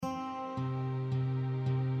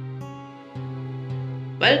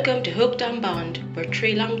Welcome to Hooked on Bond, where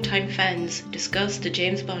three longtime fans discuss the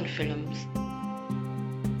James Bond films.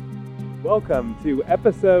 Welcome to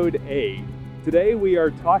episode 8. Today we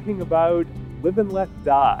are talking about Live and Let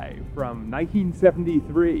Die from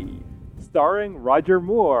 1973, starring Roger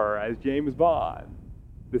Moore as James Bond.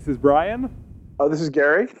 This is Brian. Oh, this is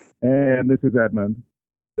Gary. And this is Edmund.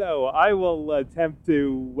 So I will attempt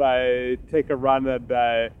to take a run at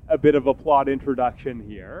a bit of a plot introduction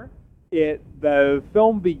here. The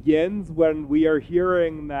film begins when we are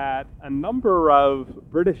hearing that a number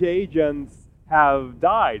of British agents have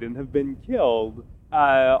died and have been killed,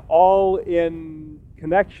 all in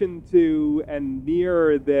connection to and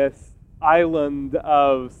near this island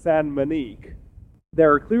of Saint Monique.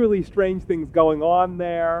 There are clearly strange things going on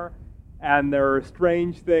there, and there are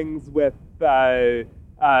strange things with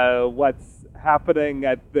what's happening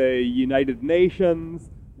at the United Nations,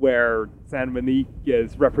 where Saint Monique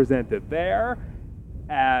is represented there,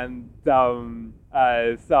 and some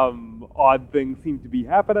odd things seem to be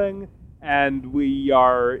happening, and we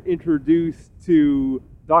are introduced to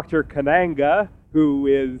Dr. Kananga, who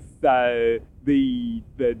is the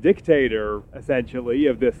dictator, essentially,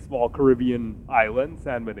 of this small Caribbean island,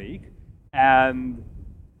 Saint Monique, and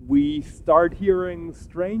we start hearing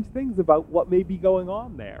strange things about what may be going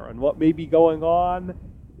on there, and what may be going on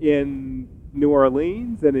in New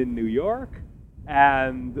Orleans and in New York,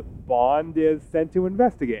 and Bond is sent to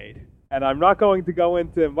investigate. And I'm not going to go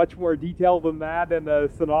into much more detail than that in a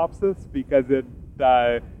synopsis because it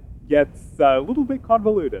gets a little bit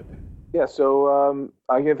convoluted. Yeah, so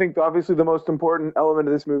I think obviously the most important element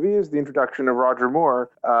of this movie is the introduction of Roger Moore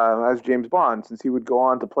as James Bond, since he would go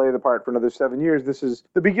on to play the part for another 7 years. This is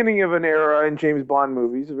the beginning of an era in James Bond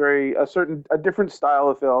movies, a different style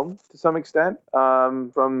of film to some extent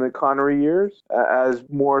from the Connery years, as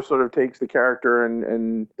Moore sort of takes the character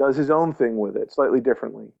and does his own thing with it slightly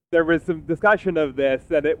differently. There was some discussion of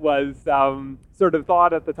this, and it was sort of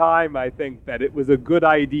thought at the time, I think, that it was a good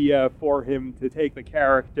idea for him to take the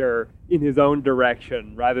character in his own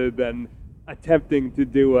direction rather than attempting to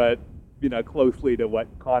do it, closely to what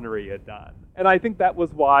Connery had done. And I think that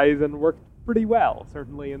was wise and worked pretty well,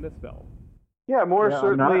 certainly in this film. Yeah, Moore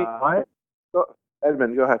certainly.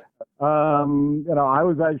 Edmund, go ahead. I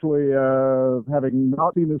was actually having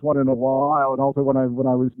not seen this one in a while, and also when I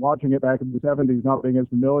was watching it back in the 70s, not being as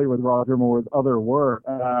familiar with Roger Moore's other work,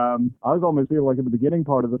 I was almost feeling like in the beginning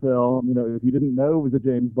part of the film, if you didn't know it was a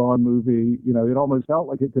James Bond movie, it almost felt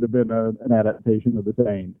like it could have been an adaptation of The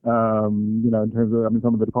Saint. In terms of,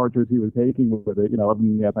 some of the departures he was taking with it,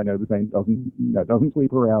 yes, I know The Saint doesn't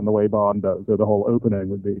sleep around the way Bond does, so the whole opening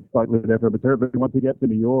would be slightly different, but certainly once he gets to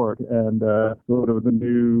New York and sort of the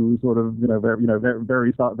new sort of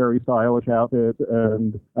very stylish outfit,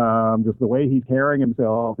 and just the way he's carrying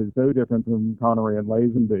himself is so different from Connery and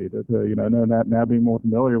Lazenby that now being more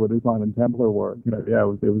familiar with his Simon Templar work, it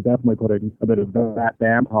was definitely putting a bit of that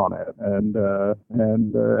damp on it, and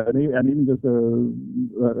even just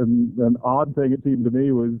an odd thing it seemed to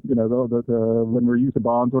me was that when we're used to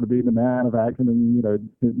Bond sort of being the man of action,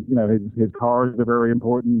 and his cars are very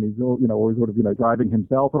important, he's always sort of driving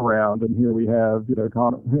himself around, and here we have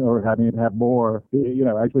or having it have more,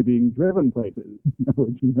 actually being driven places,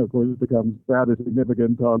 which, of course, becomes rather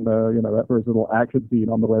significant on, that first little action scene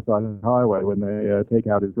on the West Side of the Highway when they take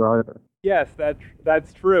out his driver. Yes,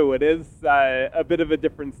 that's true. It is a bit of a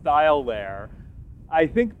different style there. I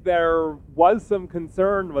think there was some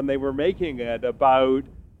concern when they were making it about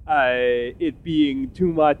it being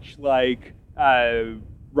too much like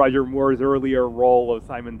Roger Moore's earlier role of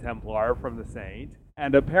Simon Templar from The Saint.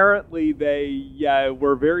 And apparently they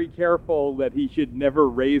were very careful that he should never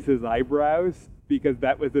raise his eyebrows, because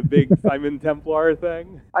that was a big Simon Templar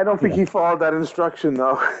thing. I don't think he followed that instruction,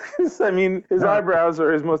 though. His eyebrows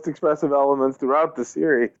are his most expressive elements throughout the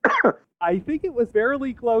series. I think it was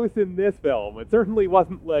fairly close in this film. It certainly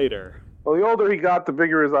wasn't later. Well, the older he got, the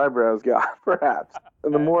bigger his eyebrows got, perhaps.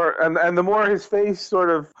 And the more his face sort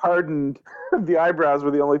of hardened, the eyebrows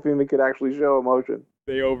were the only thing that could actually show emotion.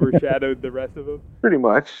 They overshadowed the rest of them. Pretty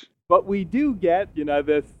much. But we do get,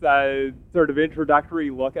 this sort of introductory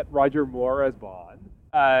look at Roger Moore as Bond.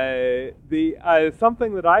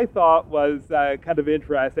 Something that I thought was kind of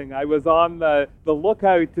interesting, I was on the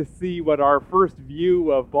lookout to see what our first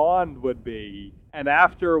view of Bond would be. And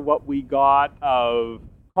after what we got of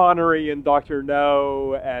Connery and Dr.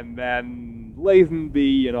 No, and then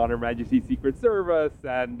Lazenby in On Her Majesty's Secret Service,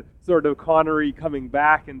 and sort of Connery coming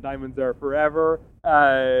back in Diamonds Are Forever,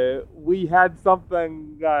 we had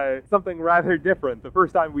something rather different. The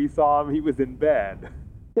first time we saw him, he was in bed.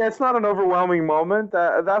 Yeah, it's not an overwhelming moment.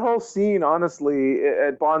 That whole scene, honestly,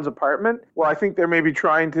 at Bond's apartment. Well, I think they're maybe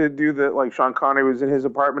trying to do the like Sean Connery was in his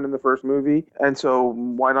apartment in the first movie, and so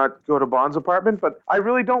why not go to Bond's apartment? But I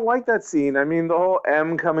really don't like that scene. I mean, the whole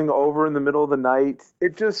M coming over in the middle of the night.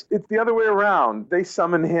 It's the other way around. They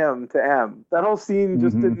summon him to M. That whole scene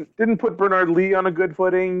just didn't put Bernard Lee on a good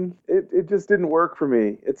footing. It just didn't work for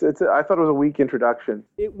me. I thought it was a weak introduction.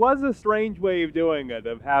 It was a strange way of doing it,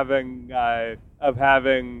 of having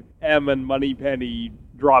M and Moneypenny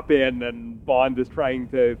drop in and Bond is trying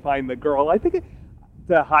to find the girl.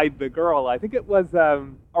 To hide the girl. I think it was a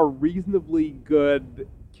reasonably good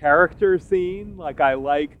character scene. Like, I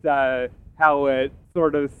liked how it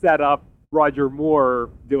sort of set up Roger Moore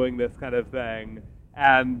doing this kind of thing.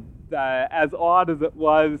 And as odd as it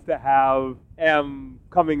was to have M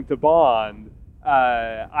coming to Bond,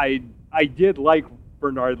 I did like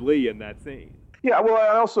Bernard Lee in that scene. Yeah, well,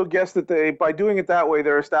 I also guess that by doing it that way,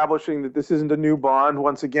 they're establishing that this isn't a new Bond.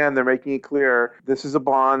 Once again, they're making it clear this is a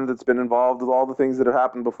Bond that's been involved with all the things that have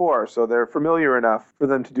happened before. So they're familiar enough for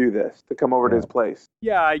them to do this, to come over to his place.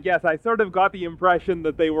 Yeah, I guess I sort of got the impression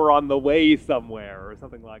that they were on the way somewhere or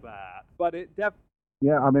something like that. But it definitely...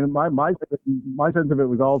 Yeah, I mean, my sense of it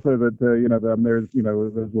was also that there's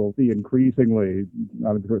as we'll see increasingly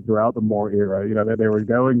throughout the Moore era, that they were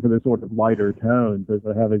going for this sort of lighter tone, so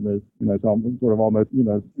they're having this some sort of almost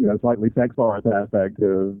slightly sex forest aspect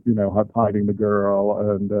of hiding the girl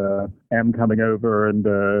and M coming over and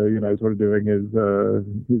sort of doing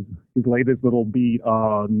his latest little beat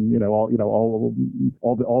on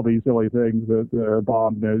all these silly things that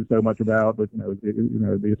Bond knows so much about, but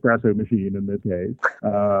the espresso machine in this case.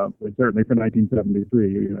 But certainly for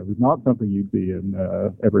 1973, it was not something you'd see in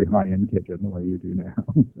every high-end kitchen the way you do now.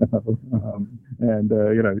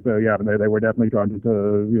 They were definitely trying to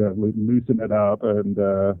loosen it up and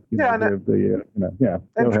give the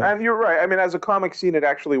And you're right. I mean, as a comic scene, it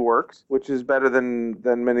actually works, which is better than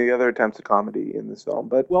many other attempts at comedy in this film.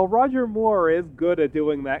 But Roger Moore is good at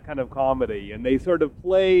doing that kind of comedy, and they sort of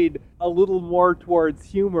played a little more towards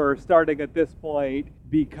humor starting at this point,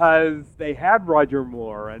 because they had Roger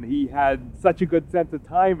Moore, and he had such a good sense of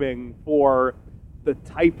timing for the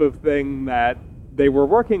type of thing that they were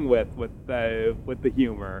working with the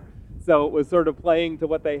humor. So it was sort of playing to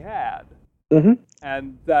what they had. Mm-hmm.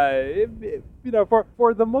 And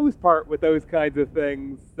for the most part, with those kinds of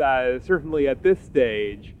things, certainly at this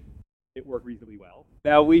stage, it worked reasonably well.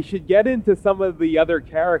 Now we should get into some of the other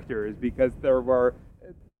characters, because there were,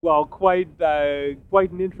 quite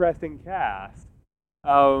an interesting cast.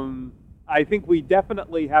 I think we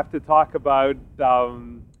definitely have to talk about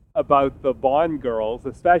the Bond girls,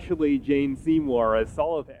 especially Jane Seymour as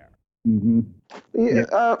Solitaire. Mm-hmm.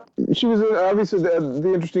 Yeah, she was obviously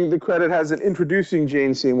the credit has in introducing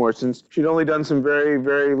Jane Seymour, since she'd only done some very,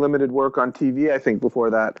 very limited work on TV, I think, before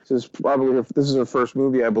that. This is her first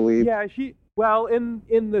movie, I believe. Yeah,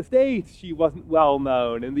 in the States, she wasn't well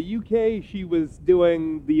known. In the UK, she was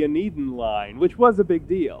doing the Aneden line, which was a big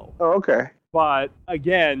deal. Oh, okay. But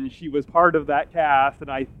again, she was part of that cast,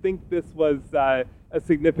 and I think this was a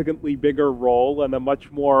significantly bigger role and a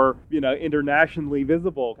much more, internationally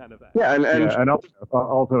visible kind of thing. Yeah, and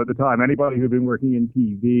also at the time, anybody who'd been working in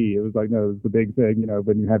TV, it was like, no, it's the big thing,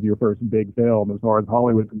 when you have your first big film, as far as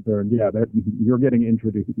Hollywood's concerned, you're getting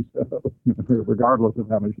introduced, regardless of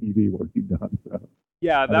how much TV work you've done. So.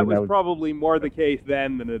 Yeah, that was probably more the case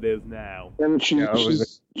then than it is now. And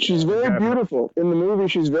she's very beautiful. In the movie,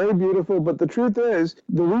 she's very beautiful, but the truth is,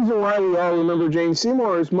 the reason why we all remember Jane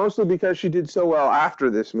Seymour is mostly because she did so well after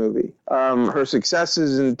this movie. Her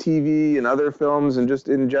successes in TV and other films, and just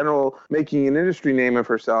in general making an industry name of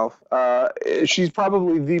herself. She's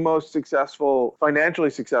probably the most financially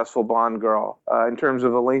successful Bond girl in terms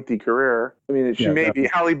of a lengthy career. I mean, she may be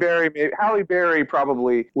Halle Berry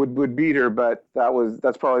probably would beat her, but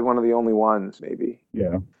that's probably one of the only ones, maybe.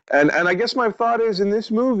 Yeah. And I guess my thought is, in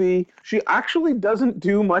this movie, she actually doesn't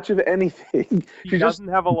do much of anything. She doesn't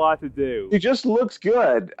have a lot to do. She just looks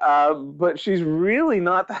good, but she's really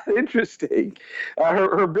not that interesting.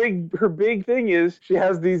 Her big thing is she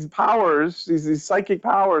has these powers, these psychic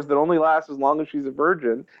powers that only last as long as she's a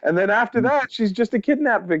virgin. And then after that, she's just a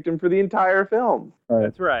kidnap victim for the entire film.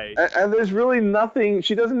 That's right. And there's really nothing.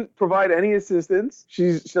 She doesn't provide any assistance.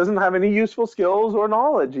 She doesn't have any useful skills or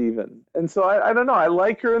knowledge even. And so I don't know. I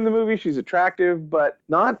like her in the movie. She's attractive, but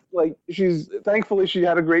not like thankfully she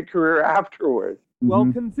had a great career afterwards. Well,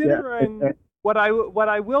 considering what I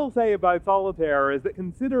will say about Solitaire is that,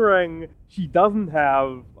 considering she doesn't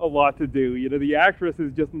have a lot to do, the actress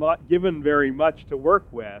is just not given very much to work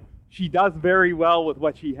with. She does very well with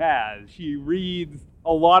what she has. She reads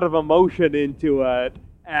a lot of emotion into it,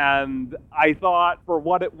 And I thought, for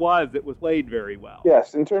what it was played very well.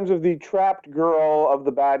 Yes, in terms of the trapped girl of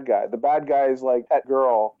the bad guy is like that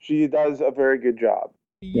girl. She does a very good job.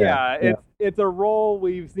 Yeah, it's a role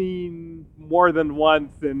we've seen more than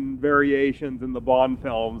once in variations in the Bond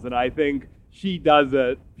films, and I think she does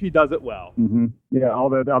it well. Mm-hmm. Yeah,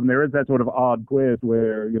 although there is that sort of odd twist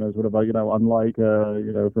where, sort of, unlike,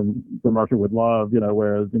 from Russia with Love,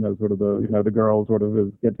 whereas, sort of the girl sort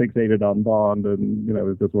of gets fixated on Bond and,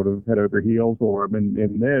 is just sort of head over heels for him. And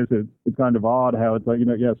in this, it's kind of odd how it's like,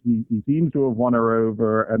 yes, he seems to have won her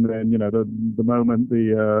over. And then, the moment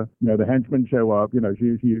the henchmen show up,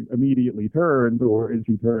 she immediately turns, or is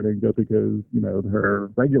she turning just because,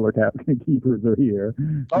 her regular keepers are here?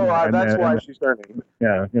 Oh, that's why she's turning.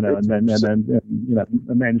 Yeah,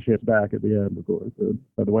 and then shifts back at the end, of course.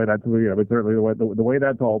 But the way that's, but certainly the way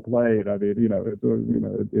that's all played, I mean,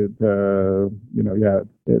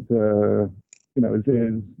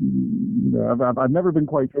 I've never been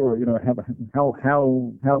quite sure,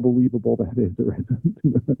 how believable that is or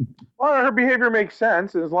isn't. Well, her behavior makes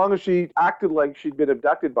sense as long as she acted like she'd been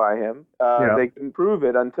abducted by him. They couldn't prove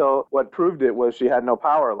it until what proved it was she had no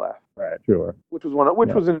power left. Right, sure. Which was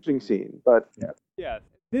was an interesting scene, but yes.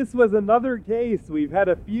 This was another case, we've had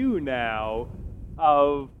a few now,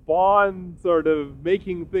 of Bond sort of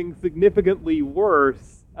making things significantly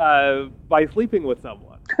worse by sleeping with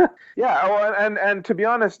someone. Yeah, well, and to be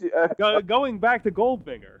honest... going back to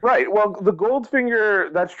Goldfinger. Right, well, the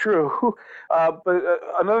Goldfinger, that's true. But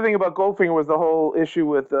another thing about Goldfinger was the whole issue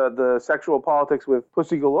with the sexual politics with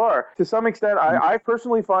Pussy Galore. To some extent, I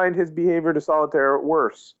personally find his behavior to Solitaire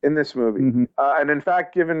worse in this movie. Mm-hmm. And in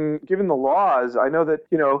fact, given the laws, I know that,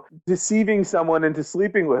 deceiving someone into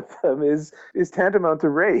sleeping with them is tantamount to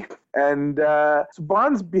rape. And so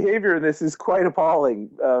Bond's behavior in this is quite appalling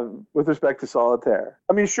with respect to Solitaire.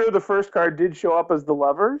 I mean, sure, the first card did show up as the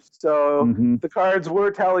lovers, so the cards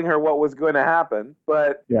were telling her what was going to happen,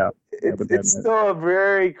 but it's still a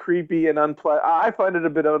very creepy and unpleasant. I find it a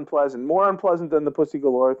bit unpleasant, more unpleasant than the Pussy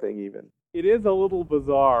Galore thing, even. It is a little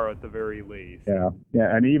bizarre at the very least. Yeah,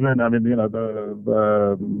 and even I mean, I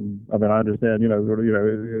understand,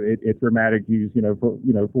 it's dramatic use,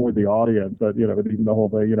 for the audience, but even the whole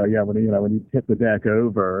thing, when you tip the deck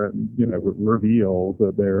over and reveals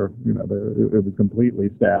that it was completely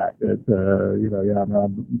stacked. It's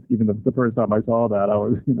even the first time I saw that, I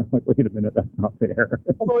was like, wait a minute, that's not fair.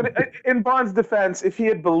 Although in Bond's defense, if he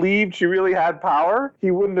had believed she really had power,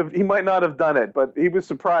 he might not have done it, but he was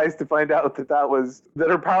surprised to find out that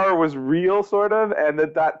her power was real, sort of, and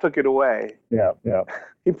that took it away. Yeah.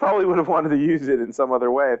 He probably would have wanted to use it in some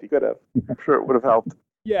other way if he could have. I'm sure it would have helped.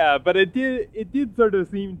 Yeah, but it did sort of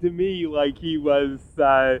seem to me like he was,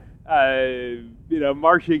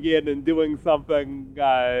 marching in and doing something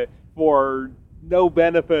for no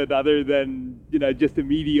benefit other than, just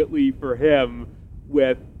immediately for him,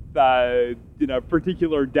 with,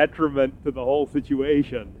 particular detriment to the whole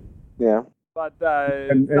situation. Yeah. But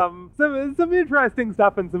some interesting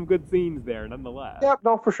stuff and some good scenes there, nonetheless. Yeah,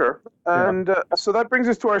 no, for sure. And so that brings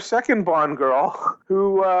us to our second Bond girl,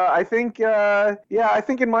 who I think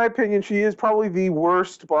in my opinion, she is probably the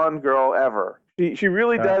worst Bond girl ever. She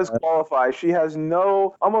really does qualify. She has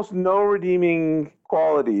almost no redeeming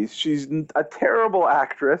qualities. She's a terrible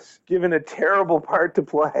actress, given a terrible part to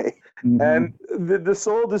play. Mm-hmm. And the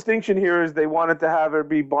sole distinction here is they wanted to have her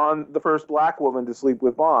be Bond, the first black woman to sleep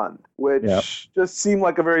with Bond, which just seemed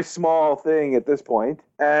like a very small thing at this point.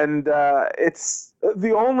 And it's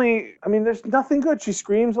the only, there's nothing good. She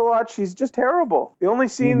screams a lot. She's just terrible. The only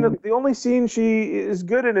scene she is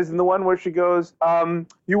good in is in the one where she goes,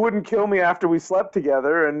 "You wouldn't kill me after we slept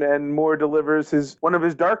together," and Moore delivers one of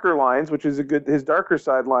his darker lines, which is his darker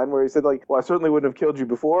side line, where he said, like, "Well, I certainly wouldn't have killed you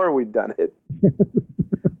before we'd done it."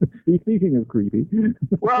 Speaking of creepy.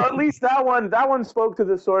 Well, at least that one spoke to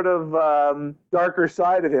the sort of darker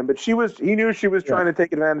side of him, but he knew she was trying to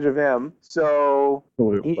take advantage of him, so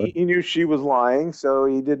he knew she was lying, so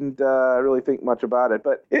he didn't really think much about it.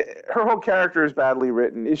 But her whole character is badly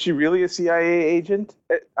written. Is she really a CIA agent?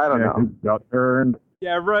 I don't know. Got turned.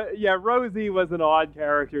 Yeah, Rosie was an odd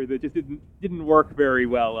character that just didn't work very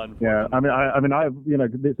well, unfortunately. Yeah, I've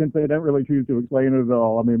since they don't really choose to explain it at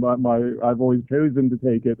all. I've always chosen to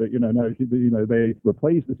take it that they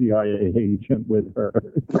replaced the CIA agent with her.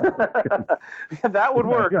 Yeah, that would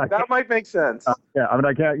work. That might make sense.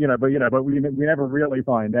 I can't, but we never really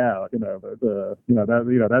find out. That's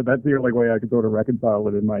the only way I can sort of reconcile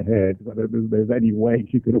it in my head. But if there's any way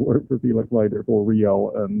she could have worked for Felix Leiter for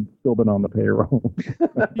real and still been on the payroll.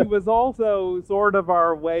 He was also sort of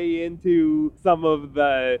our way into some of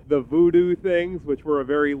the voodoo things, which were a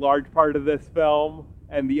very large part of this film.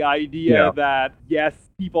 and the idea that, yes,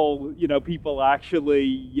 people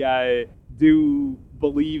actually do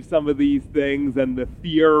believe some of these things, and the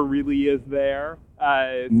fear really is there.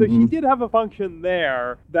 So she did have a function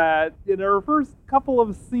there that in her first couple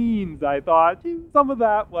of scenes, I thought some of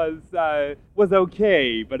that was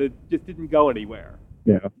okay, but it just didn't go anywhere.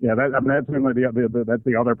 Yeah. That's certainly that's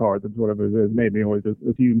the other part that sort of has made me always just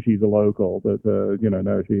assume she's a local. That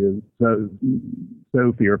no, she is so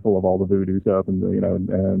fearful of all the voodoo stuff, and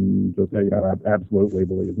and just absolutely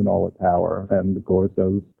believes in all its power, and of course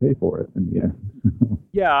does pay for it in the end.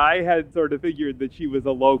 Yeah, I had sort of figured that she was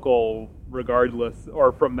a local, regardless,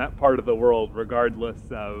 or from that part of the world, regardless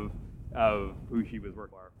of who she was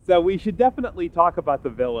working for. So we should definitely talk about the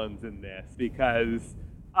villains in this, because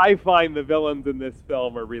I find the villains in this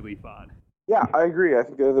film are really fun. Yeah, I agree. I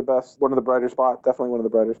think they're the best. One of the brighter spots. Definitely one of the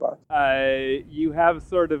brighter spots. You have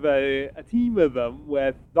sort of a team of them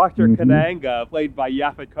with Dr. Kananga, played by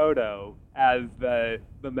Yaphet Kotto, as the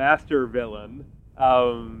master villain.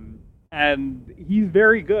 And he's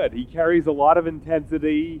very good. He carries a lot of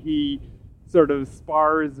intensity. He sort of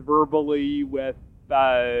spars verbally with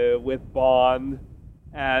Bond,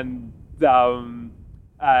 and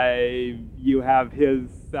you have his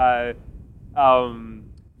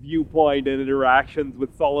viewpoint and interactions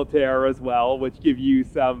with Solitaire as well, which give you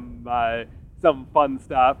some fun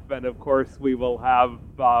stuff. And of course, we will have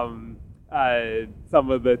some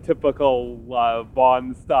of the typical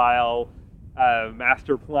Bond style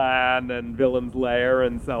master plan and villain's lair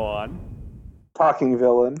and so on. Talking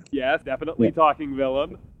villain. Yes, definitely talking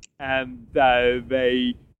villain. And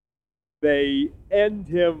they end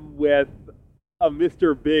him with a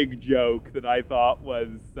Mr. Big joke that I thought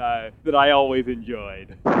was that I always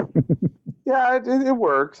enjoyed. Yeah, it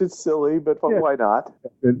works. It's silly, but why not?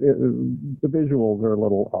 The visuals are a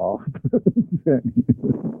little off.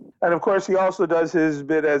 And of course, he also does his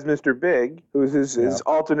bit as Mr. Big, who's his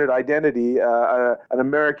alternate identity, an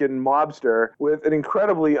American mobster with an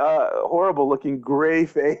incredibly horrible-looking gray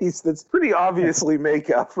face that's pretty obviously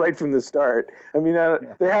makeup right from the start. I mean,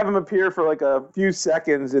 they have him appear for like a few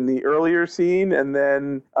seconds in the earlier scene, and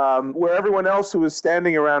then where everyone else who is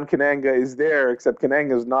standing around Kananga is there, except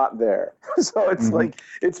Kananga's not there. So it's like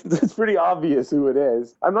it's pretty obvious who it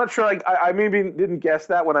is. I'm not sure. I maybe didn't guess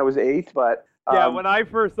that when I was 8, but. Yeah, when I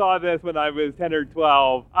first saw this when I was 10 or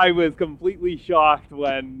 12, I was completely shocked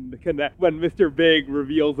when Mr. Big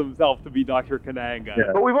reveals himself to be Dr. Kananga.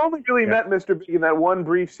 Yeah. But we've only really met Mr. Big in that one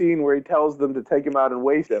brief scene where he tells them to take him out and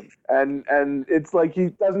waste him. And it's like he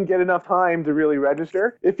doesn't get enough time to really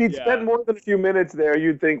register. If he'd spent more than a few minutes there,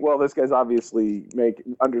 you'd think, well, this guy's obviously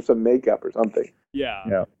under some makeup or something.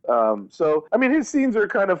 Yeah. So, I mean, his scenes are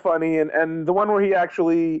kind of funny, and the one where he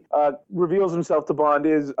actually reveals himself to Bond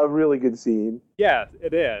is a really good scene. Yes,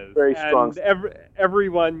 it is. Very strong. And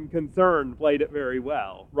everyone concerned played it very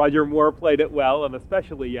well. Roger Moore played it well, and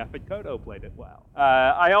especially Yaphet Kotto played it well.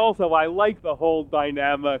 I like the whole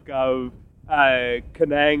dynamic of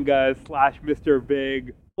Kananga / Mr.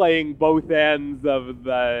 Big playing both ends of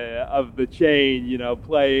the chain.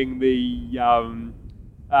 Playing the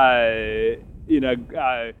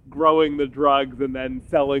growing the drugs and then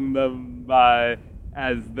selling them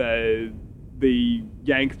as the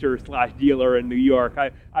gangster / dealer in New York.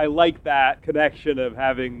 I like that connection of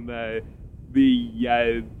having the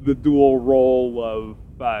dual role of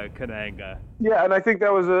Kananga. Yeah, and I think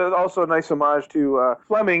that was also a nice homage to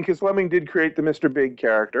Fleming, because Fleming did create the Mr. Big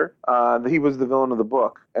character. He was the villain of the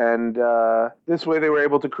book. And this way they were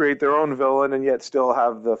able to create their own villain and yet still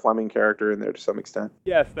have the Fleming character in there to some extent.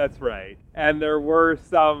 Yes, that's right. And there were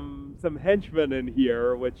some henchmen in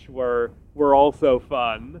here which were also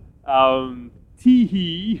fun.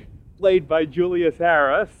 Teehee, played by Julius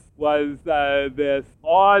Harris, was this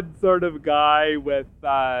odd sort of guy with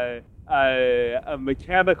a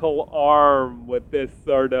mechanical arm with this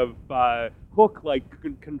sort of hook-like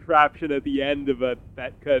contraption at the end of it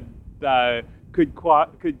that could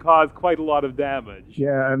cause quite a lot of damage.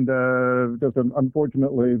 Yeah, and just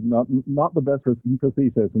unfortunately, not the best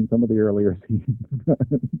prosthesis in some of the earlier scenes.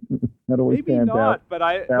 Maybe not, but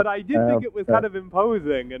I did think it was kind of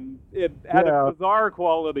imposing, and it had a bizarre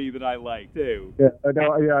quality that I liked too. Yeah,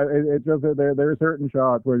 it's just there are certain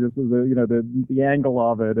shots where just the angle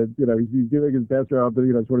of it, he's doing his best job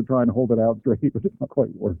to sort of try and hold it out straight, but it's not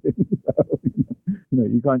quite working. So,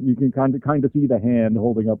 you can kind of see the hand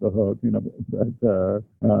holding up the hook,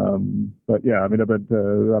 but yeah, I mean,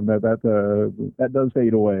 that does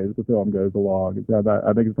fade away as the film goes along.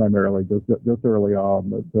 I think it's primarily just early on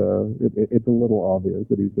that it's a little obvious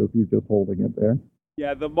that he's just holding it there.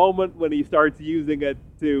 Yeah, the moment when he starts using it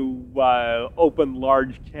to open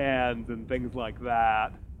large cans and things like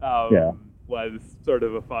that was sort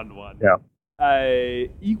of a fun one. Yeah.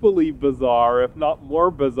 Equally bizarre, if not more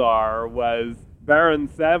bizarre, was Baron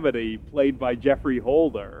Samedi, played by Geoffrey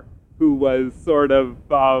Holder, who was sort of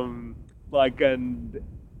like an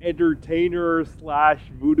entertainer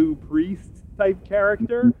 / voodoo priest type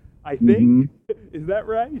character, I think. Mm-hmm. Is that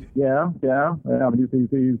right? Yeah. I mean,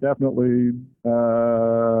 he's definitely,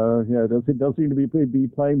 does seem to be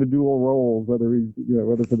playing the dual roles, whether he's,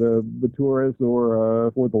 whether for the tourists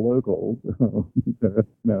or for the locals.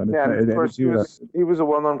 And of course, he was a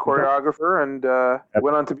well-known choreographer and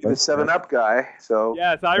went on to be the 7-Up guy. So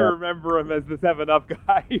yes, I remember him as the 7-Up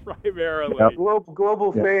guy primarily. Yep.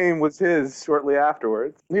 Global fame was his shortly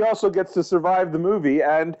afterwards. He also gets to survive the movie,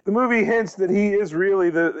 and the movie hints that he is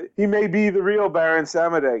really he may be the real Baron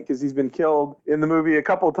Samedi, because he's been killed in the movie a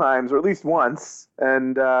couple times, or at least once,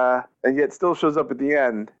 and yet still shows up at the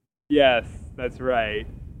end. Yes, that's right.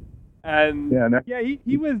 And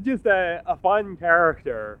he was just a fun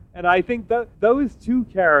character. And I think that those two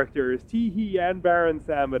characters, Teehee and Baron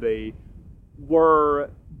Samedi,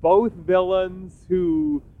 were both villains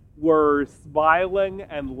who were smiling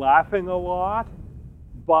and laughing a lot,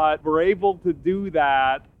 but were able to do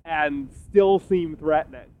that and still seem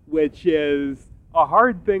threatening, which is a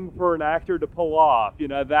hard thing for an actor to pull off.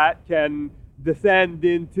 That can descend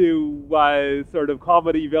into sort of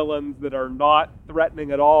comedy villains that are not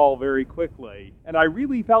threatening at all very quickly. And I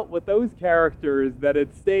really felt with those characters that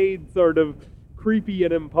it stayed sort of creepy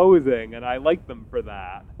and imposing, and I liked them for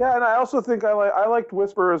that. Yeah, and I also think I liked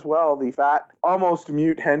Whisper as well, the fat, almost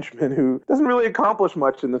mute henchman who doesn't really accomplish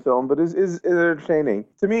much in the film, but is entertaining.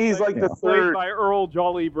 To me, he's like the third. Played by Earl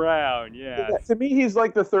Jolly Brown, yeah. To me, he's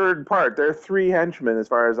like the third part. There are 3 henchmen as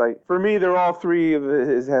far as for me, they're all 3 of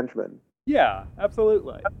his henchmen. Yeah,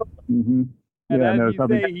 absolutely. Mm-hmm. And as you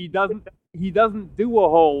say, he doesn't do a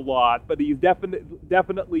whole lot, but he's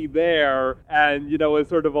definitely there, and is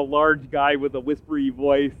sort of a large guy with a whispery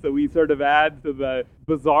voice, so he sort of adds to the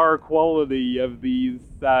bizarre quality of these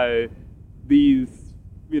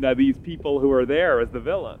people who are there as the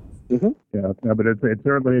villains. Mm-hmm. Yeah, but it's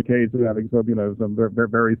certainly a case of having some very,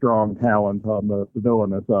 very strong talent on the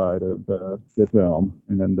villainous side of this film,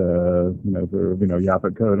 and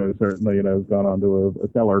Yaphet Kotto certainly has gone on to a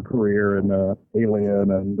stellar career in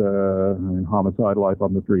Alien and Homicide: Life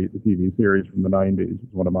on the Street, the TV series from the '90s,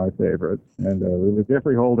 is one of my favorites. And with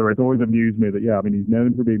Geoffrey Holder, it's always amused me that he's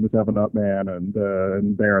known for being the 7-Up man and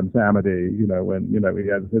Baron Samedi, when he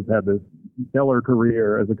has had this stellar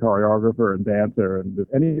career as a choreographer and dancer, and if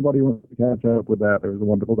anybody wants to catch up with that, there was a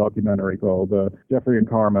wonderful documentary called Jeffrey and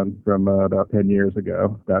Carmen from about 10 years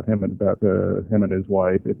ago about him and his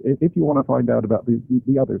wife. If you want to find out about the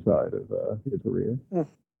other side of his career.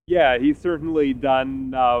 Yeah, he's certainly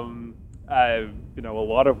done a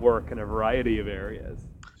lot of work in a variety of areas.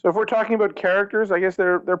 So if we're talking about characters, I guess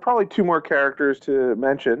there are probably 2 more characters to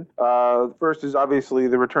mention. First is obviously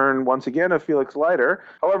the return, once again, of Felix Leiter.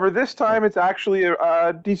 However, this time it's actually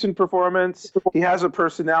a decent performance. He has a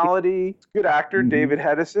personality. Good actor, David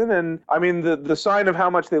Hedison. And, I mean, the sign of how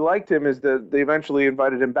much they liked him is that they eventually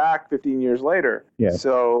invited him back 15 years later. Yeah.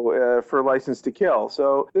 So, for License to Kill.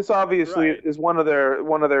 So this obviously is one of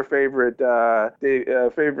their favorite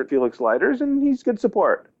Felix Leiters, and he's good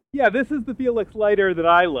support. Yeah, this is the Felix Leiter that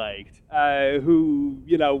I liked, who,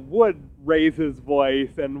 would raise his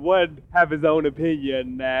voice and would have his own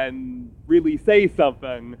opinion and really say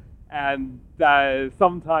something, and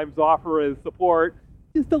sometimes offer his support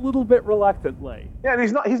just a little bit reluctantly. Yeah, and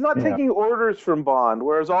he's not taking orders from Bond,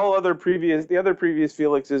 whereas the other previous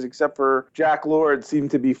Felixes, except for Jack Lord, seem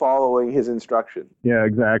to be following his instruction. Yeah,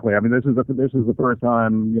 exactly. I mean, this is the first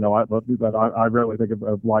time I really think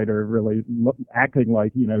of Leiter really acting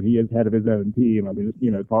like he is head of his own team. I mean,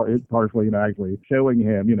 it's partially actually showing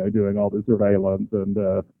him doing all this surveillance and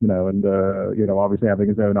obviously having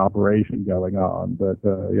his own operation going on. But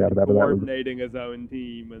coordinating his own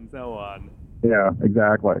team and so on. Yeah,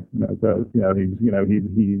 exactly. So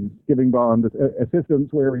he's giving Bond assistance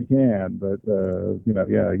where he can, but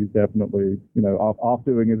he's definitely off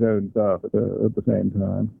doing his own stuff at the same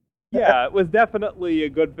time. Yeah, it was definitely a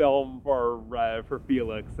good film for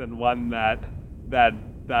Felix, and one that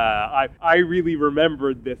I really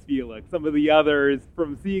remembered this Felix. Some of the others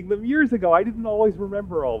from seeing them years ago, I didn't always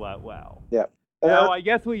remember all that well. Yeah. Now, I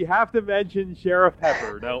guess we have to mention Sheriff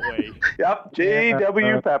Pepper, don't we? Yep,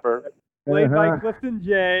 J.W. Pepper. played by Clifton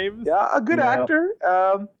James. Yeah, a good actor.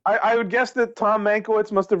 I would guess that Tom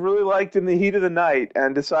Mankiewicz must have really liked In the Heat of the Night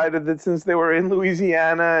and decided that since they were in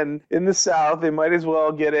Louisiana and in the South, they might as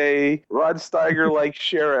well get a Rod Steiger-like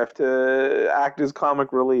sheriff to act as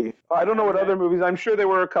comic relief. I don't know what other movies. I'm sure there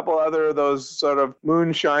were a couple other of those sort of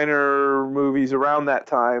moonshiner movies around that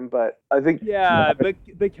time, but I think... Yeah,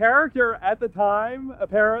 the character at the time,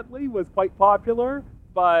 apparently, was quite popular.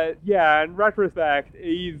 But yeah, in retrospect,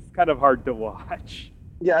 he's kind of hard to watch.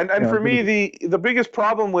 Yeah, and for me, the biggest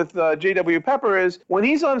problem with J.W. Pepper is when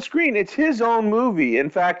he's on screen, it's his own movie. In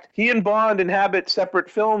fact, he and Bond inhabit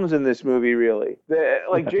separate films in this movie, really.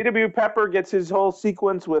 J.W. Pepper gets his whole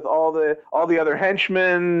sequence with all the other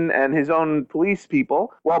henchmen and his own police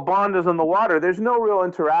people, while Bond is on the water. There's no real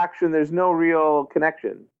interaction. There's no real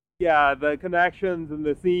connection. Yeah, the connections and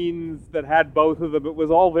the scenes that had both of them, it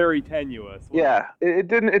was all very tenuous. Yeah, it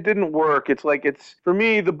didn't work. For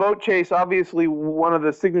me, the boat chase, obviously one of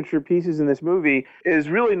the signature pieces in this movie, is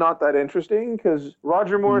really not that interesting because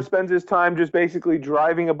Roger Moore spends his time just basically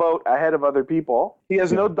driving a boat ahead of other people. He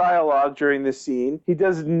has no dialogue during this scene. He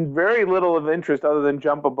does very little of interest other than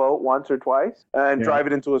jump a boat once or twice and drive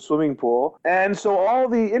it into a swimming pool. And so all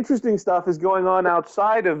the interesting stuff is going on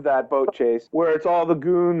outside of that boat chase, where it's all the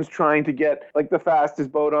goons trying to get like the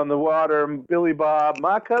fastest boat on the water, Billy Bob,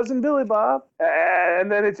 my cousin Billy Bob,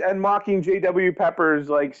 and then it's mocking J.W. Pepper's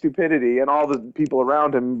like stupidity and all the people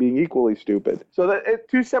around him being equally stupid. So that it's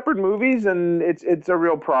two separate movies, and it's a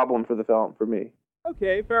real problem for the film for me.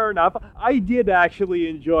 Okay, fair enough. I did actually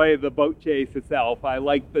enjoy the boat chase itself. I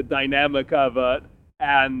liked the dynamic of it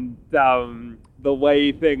and the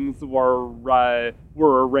way things were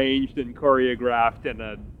arranged and choreographed in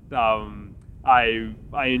it. I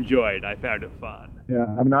enjoyed. I found it fun. Yeah,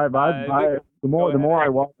 I mean, the more I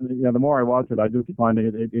watch it, I just find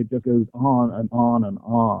it just goes on and on and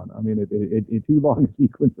on. I mean, it's too long a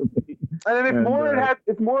sequence for me. And then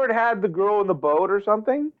if Moore had had the girl in the boat or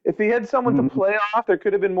something, if he had someone to play off, there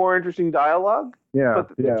could have been more interesting dialogue. Yeah,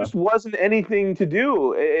 but there just wasn't anything to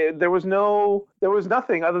do. There was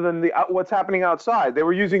nothing other than what's happening outside. They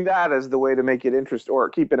were using that as the way to make it interesting or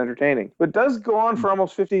keep it entertaining. But it does go on for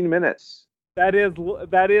almost 15 minutes. That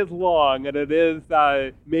is long, and it is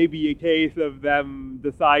maybe a case of them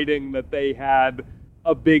deciding that they had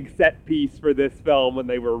a big set piece for this film and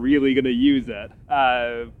they were really going to use it.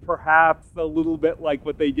 Perhaps a little bit like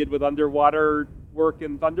what they did with underwater work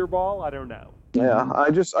in Thunderball. I don't know. Yeah,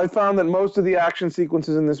 I found that most of the action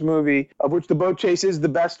sequences in this movie, of which the boat chase is the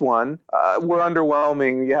best one, were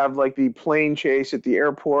underwhelming. You have like the plane chase at the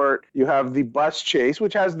airport. You have the bus chase,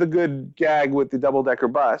 which has the good gag with the double-decker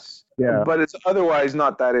bus. Yeah. But it's otherwise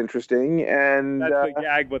not that interesting. And that's the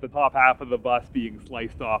gag with the top half of the bus being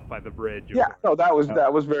sliced off by the bridge. Yeah, no, that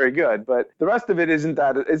was very good. But the rest of it isn't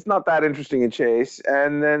that. It's not that interesting a chase.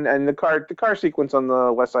 And the car sequence on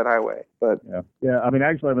the West Side Highway. But yeah. I mean,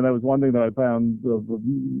 actually, that was one thing that I found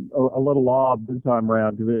a little odd this time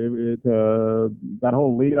around. That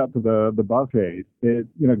whole lead up to the bus chase. There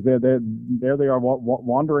they are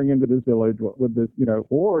wandering into this village with this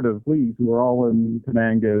horde of police who are all in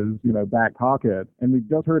Kananga's back pocket, and we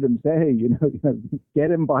just heard him say, get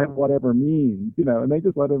him by whatever means, and they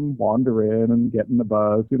just let him wander in and get in the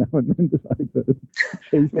bus, and then decide to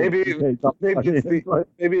chase maybe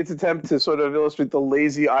it's attempt to sort of illustrate the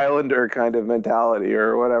lazy islander kind of mentality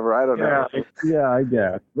or whatever. I don't know. Yeah, I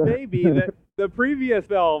guess. Maybe the previous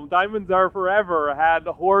film, Diamonds Are Forever, had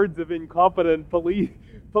hordes of incompetent police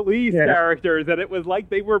characters, and it was like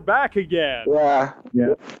they were back again. Yeah.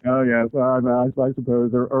 Oh yeah. So I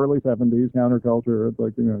suppose early 70s counterculture. It's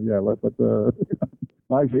like let's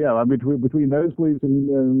actually I mean, between those police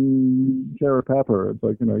and Sheriff Pepper, it's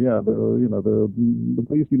like the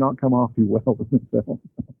police do not come off too well in this film.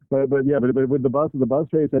 But with the bus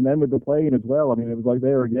chase and then with the plane as well. I mean, it was like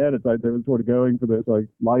there again. It's like they were sort of going for this like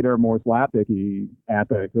lighter, more slapsticky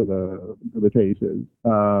aspect of the chases.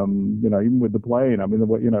 Even with the plane. I mean,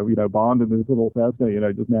 Bond and this little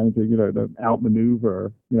Cessna, just managing, to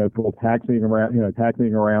outmaneuver, people taxiing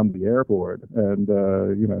around the airport, and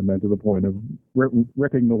and then to the point of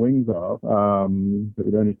ripping the wings off. But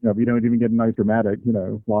we don't even get a nice dramatic,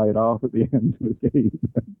 fly it off at the end to escape.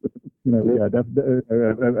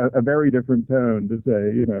 A very different tone to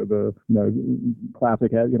say, the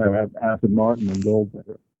classic, Aston Martin and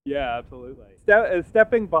Goldfinger. Yeah, absolutely.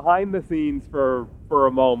 Stepping behind the scenes for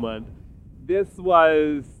a moment, this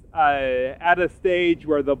was at a stage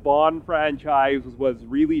where the Bond franchise was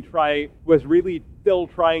really still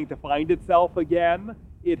trying to find itself again.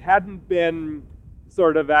 It hadn't been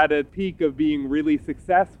sort of at a peak of being really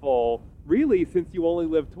successful really, since you only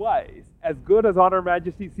live twice. As good as On Her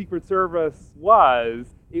Majesty's Secret Service was,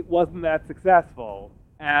 it wasn't that successful.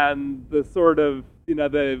 And the sort of,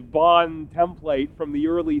 the Bond template from the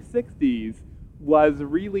early 60s was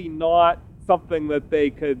really not something that they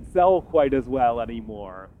could sell quite as well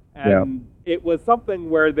anymore. And it was something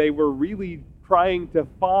where they were really trying to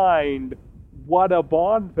find what a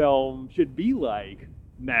Bond film should be like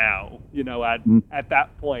now, at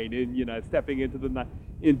that point, in, stepping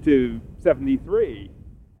into 73.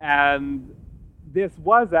 And this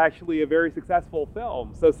was actually a very successful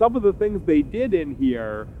film. So some of the things they did in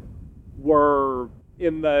here were,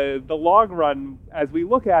 in the long run, as we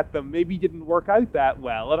look at them, maybe didn't work out that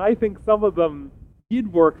well. And I think some of them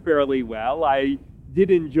did work fairly well. I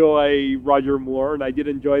did enjoy Roger Moore, and I did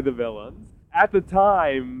enjoy the villains. At the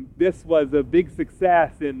time, this was a big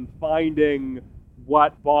success in finding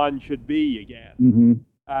what Bond should be again. Mm-hmm.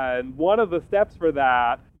 And one of the steps for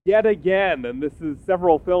that, yet again, and this is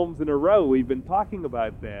several films in a row, we've been talking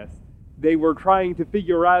about this, they were trying to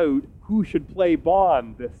figure out who should play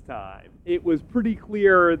Bond this time. It was pretty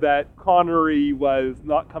clear that Connery was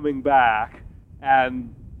not coming back,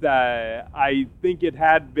 and I think it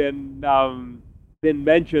had been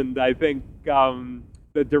mentioned. I think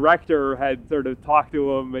the director had sort of talked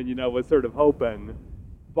to him and, was sort of hoping.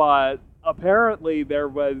 But apparently there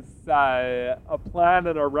was a plan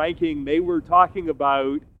and a ranking. They were talking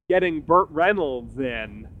about getting Burt Reynolds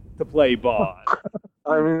in to play Bond.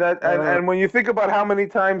 I mean, and when you think about how many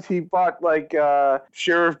times he fought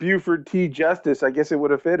Sheriff Buford T. Justice, I guess it would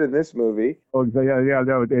have fit in this movie. Oh,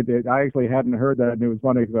 no, I actually hadn't heard that, and it was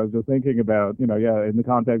funny because I was just thinking about, in the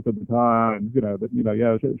context of the times,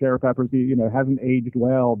 Sheriff Pepper, hasn't aged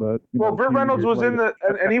well, but... Well, Burt Reynolds was in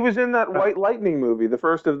and he was in that White Lightning movie, the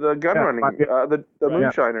first of the gun running, the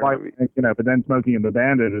Moonshiner movie. But then Smokey and the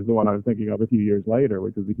Bandit is the one I was thinking of a few years later,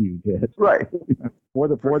 which was a huge hit. Right. For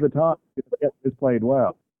the time, it's played well.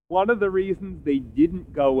 One of the reasons they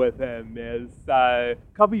didn't go with him is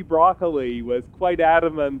Cubby Broccoli was quite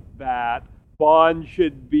adamant that Bond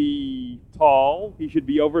should be tall, he should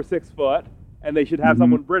be over 6 foot, and they should have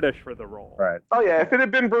someone British for the role. Right. Oh yeah, if it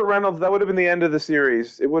had been Burt Reynolds, that would have been the end of the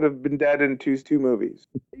series. It would have been dead in two movies.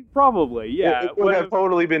 Probably, yeah. It would have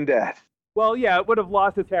totally been dead. Well, yeah, it would have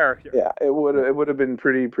lost its character. Yeah, it would have been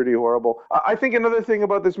pretty horrible. I think another thing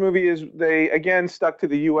about this movie is they, again, stuck to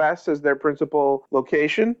the U.S. as their principal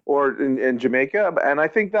location, or in Jamaica. And I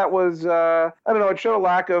think that was, I don't know, it showed a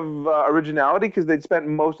lack of originality because they'd spent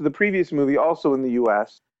most of the previous movie also in the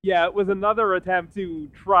U.S. Yeah, it was another attempt to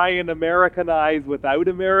try and Americanize without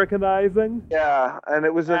Americanizing. Yeah, and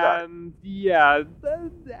it was... it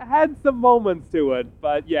had some moments to it,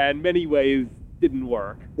 but yeah, in many ways... didn't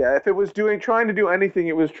work. Yeah, if it was trying to do anything,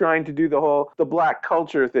 it was trying to do the black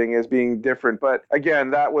culture thing as being different. But again,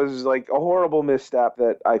 that was like a horrible misstep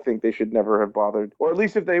that I think they should never have bothered. Or at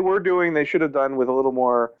least if they were doing, they should have done with a little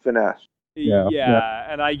more finesse.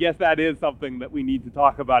 Yeah, and I guess that is something that we need to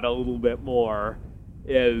talk about a little bit more,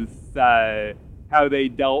 is how they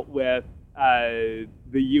dealt with the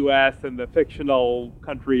U.S. and the fictional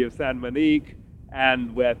country of Saint Monique,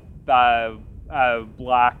 and with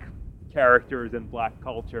black characters and black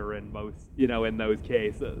culture in most, in those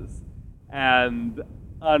cases. And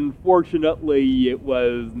unfortunately, it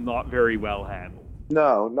was not very well handled.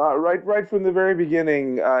 No, not right from the very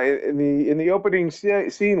beginning. In the opening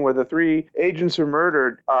scene where the 3 agents are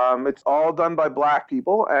murdered, it's all done by black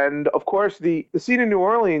people, and of course the scene in New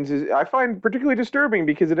Orleans is, I find, particularly disturbing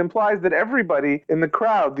because it implies that everybody in the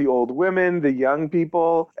crowd, the old women, the young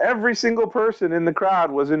people, every single person in the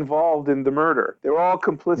crowd was involved in the murder. They were all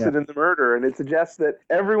complicit in the murder, and it suggests that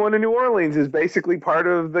everyone in New Orleans is basically part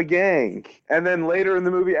of the gang. And then later in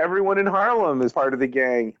the movie, everyone in Harlem is part of the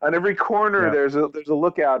gang. On every corner, there's a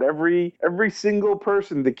lookout. Every single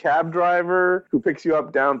person, the cab driver who picks you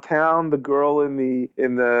up downtown, the girl in the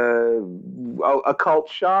occult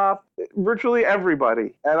shop, virtually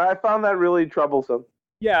everybody. And I found that really troublesome.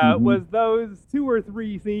 Yeah, it was those 2 or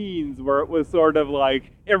 3 scenes where it was sort of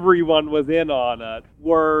like everyone was in on it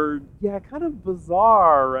were, kind of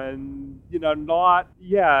bizarre and, not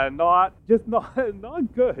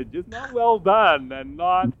good, just not well done, and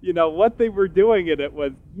not, what they were doing in it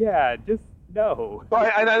was, just no.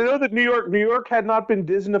 And I know that New York had not been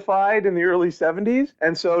Disneyfied in the early 70s,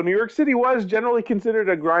 and so New York City was generally considered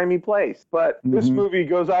a grimy place. But this movie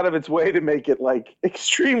goes out of its way to make it,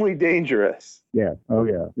 extremely dangerous. Yeah. Oh,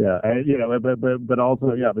 yeah. Yeah. And, but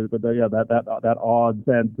also, yeah, that odd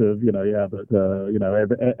sense of,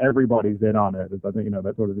 everybody's in on it. It's, I think,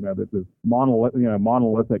 that sort of, this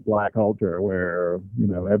monolithic black culture where,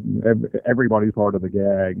 everybody's part of the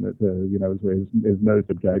gang that, is most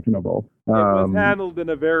objectionable. It was handled in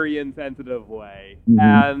a very insensitive way. Mm-hmm.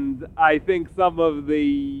 And I think some of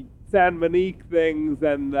the San Monique things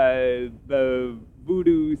and the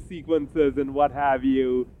voodoo sequences and what have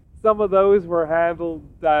you, some of those were handled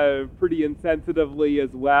pretty insensitively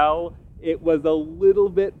as well. It was a little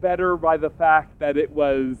bit better by the fact that it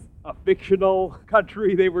was a fictional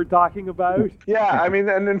country they were talking about. Yeah, I mean,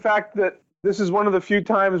 and in fact, that this is one of the few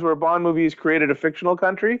times where Bond movies created a fictional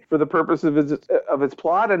country for the purpose of its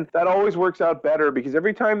plot, and that always works out better because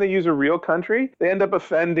every time they use a real country, they end up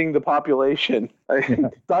offending the population.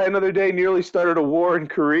 Die Another Day nearly started a war in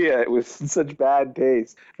Korea. It was such bad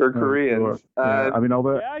taste for Koreans. Sure. Yeah, I mean,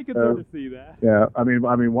 although I can sort of see that. Yeah, I mean,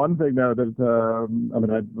 one thing though that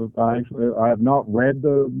I have not read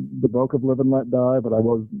the book of Live and Let Die, but I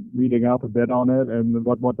was reading up a bit on it, and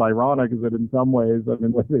what's ironic is that in some ways, I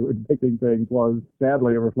mean, what they were depicting things was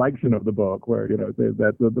sadly a reflection of the book, where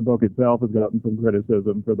that the book itself has gotten some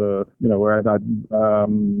criticism for the where I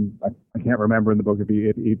can't remember in the book if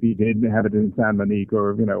he did have it in San Monique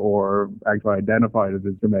or actually identified it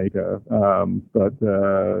as Jamaica, but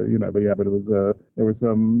it was there was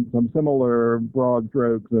some similar broad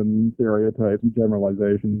strokes and stereotypes and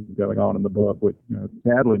generalizations going on in the book, which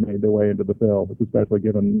sadly made their way into the film, especially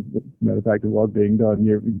given the fact it was being done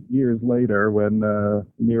years later when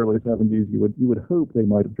in the early 70s you would hope they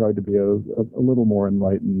might have tried to be a little more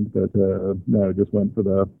enlightened, but no, just went for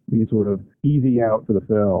the sort of easy out for the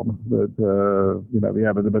film. But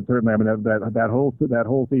but certainly, I mean, that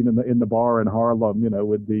whole scene in the bar in Harlem,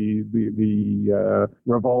 with the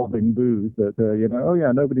revolving booth that oh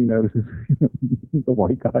yeah, nobody notices the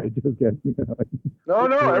white guy just gets No,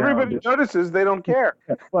 everybody notices. They don't care.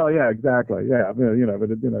 Well, yeah, exactly. Yeah, I mean, but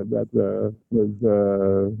that was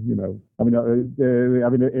I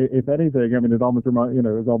mean, if anything, I mean, it almost reminds,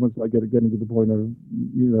 it's almost like getting to the point of,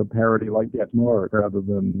 parody like Get Smart rather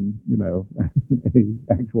than,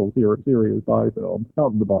 a actual serious spy film.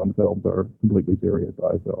 Not that the Bond films are completely serious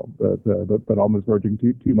spy films, but almost verging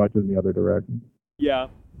too much in the other direction.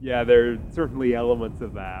 Yeah, there are certainly elements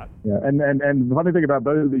of that. Yeah, and the funny thing about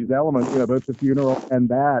both of these elements, both the funeral and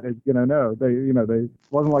that is, no, they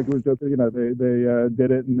wasn't like it was just, they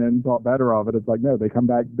did it and then thought better of it. It's like, no, they come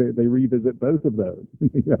back, they revisit both of those.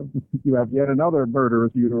 You have yet another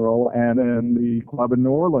murderous funeral, and then the club in New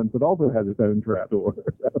Orleans that also has its own trapdoor.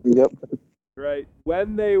 Yep. Right.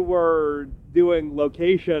 When they were doing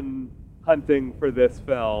location hunting for this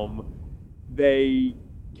film, they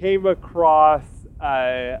came across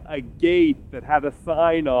a gate that had a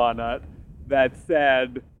sign on it that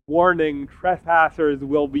said, "Warning, trespassers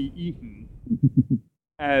will be eaten."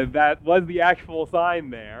 And that was the actual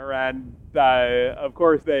sign there. And of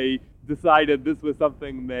course, they decided this was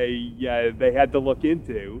something they had to look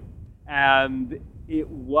into. And it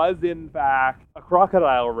was, in fact, a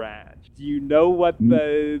crocodile ranch. Do you know what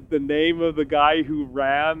the name of the guy who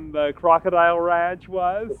ran the crocodile ranch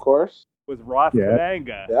was? Of course. Was Ross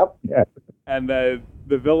Kananga. Yep. Yeah. And the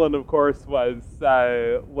villain, of course, was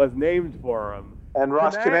named for him. And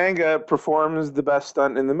Ross Kananga performs the best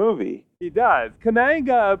stunt in the movie. He does.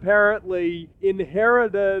 Kananga apparently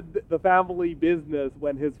inherited the family business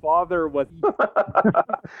when his father was...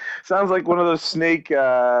 Sounds like one of those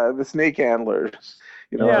the snake handlers.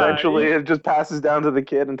 Eventually it just passes down to the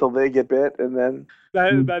kid until they get bit, and then...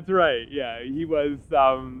 That's right, yeah. He was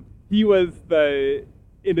the...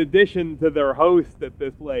 In addition to their host at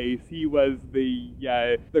this place, he was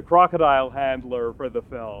the crocodile handler for the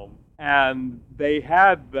film. And they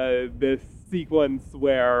had this sequence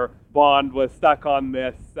where Bond was stuck on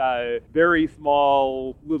this very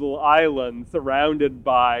small little island surrounded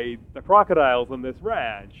by the crocodiles on this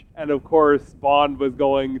ranch. And of course, Bond was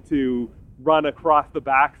going to run across the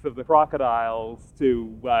backs of the crocodiles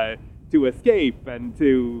to escape and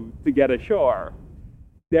to get ashore.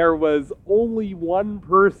 There was only one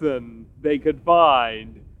person they could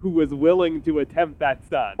find who was willing to attempt that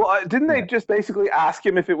stunt. Well, didn't they just basically ask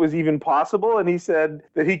him if it was even possible, and he said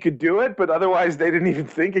that he could do it, but otherwise they didn't even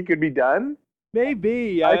think it could be done?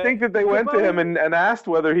 Maybe. I think that they went to him and asked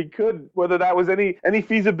whether that was any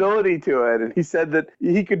feasibility to it, and he said that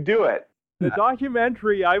he could do it. The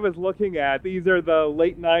documentary I was looking at, these are the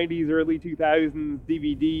late 90s, early 2000s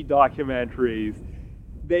DVD documentaries.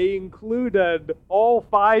 They included all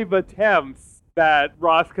 5 attempts that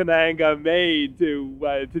Ross Kananga made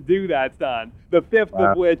to do that stunt. The fifth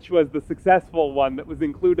of which was the successful one that was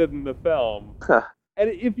included in the film. And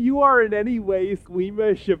if you are in any way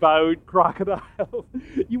squeamish about crocodiles,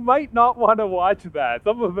 you might not want to watch that.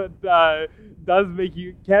 Some of it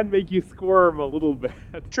can make you squirm a little bit.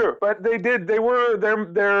 Sure, but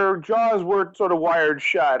their jaws were sort of wired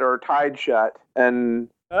shut or tied shut, and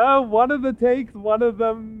one of the takes, one of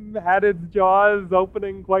them had its jaws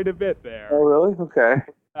opening quite a bit there. Oh, really? Okay.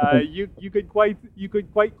 You could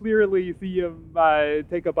quite clearly see him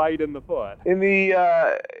take a bite in the foot. In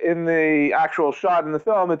the actual shot in the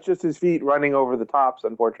film, it's just his feet running over the tops.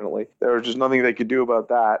 Unfortunately, there was just nothing they could do about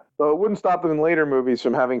that. So it wouldn't stop them in later movies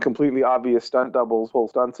from having completely obvious stunt doubles pull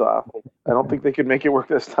stunts off. I don't think they could make it work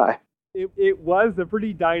this time. It was a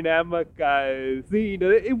pretty dynamic scene.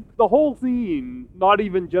 The whole scene, not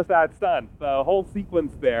even just that stunt, the whole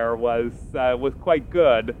sequence there was quite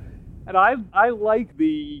good. And I like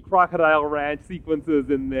the Crocodile Ranch sequences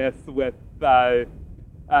in this with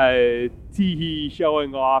Teehee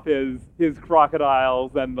showing off his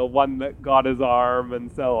crocodiles and the one that got his arm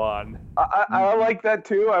and so on. I like that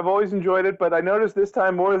too. I've always enjoyed it, but I noticed this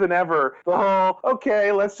time more than ever the whole,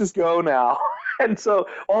 okay, let's just go now. And so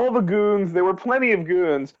all the goons, there were plenty of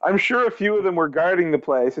goons. I'm sure a few of them were guarding the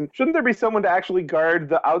place. And shouldn't there be someone to actually guard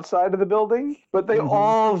the outside of the building? But they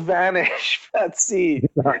all vanish that scene.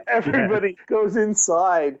 Everybody goes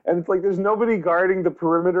inside. And it's like there's nobody guarding the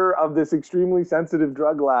perimeter of this extremely sensitive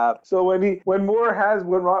drug lab. So when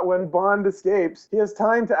Bond escapes, he has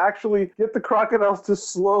time to actually get the crocodiles to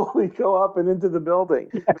slowly go up and into the building.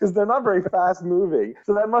 Because they're not very fast moving.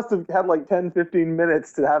 So that must have had like 10, 15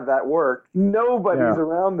 minutes to have that work. Nobody's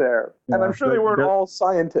around there. And I'm sure they weren't all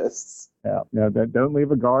scientists. Yeah, don't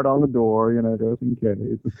leave a guard on the door, just in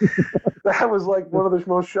case. That was like one of the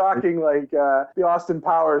most shocking, the Austin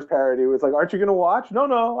Powers parody. It was like, aren't you going to watch?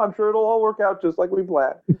 No, I'm sure it'll all work out just like we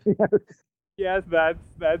planned. Yes,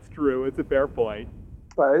 that's true. It's a fair point.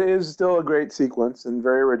 But it is still a great sequence and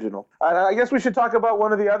very original. I guess we should talk about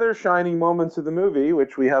one of the other shining moments of the movie,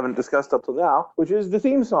 which we haven't discussed up till now, which is the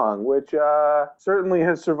theme song, which certainly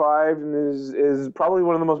has survived and is probably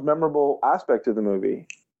one of the most memorable aspects of the movie.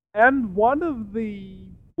 And one of the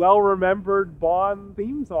well-remembered Bond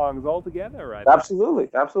theme songs altogether, I think.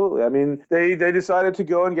 Absolutely. I mean, they decided to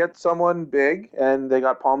go and get someone big, and they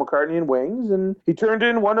got Paul McCartney in Wings, and he turned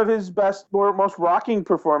in one of his most rocking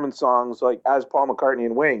performance songs, as Paul McCartney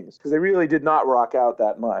in Wings, because they really did not rock out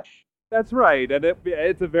that much. That's right, and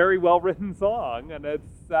it's a very well-written song, and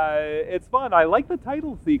it's fun. I like the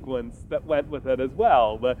title sequence that went with it as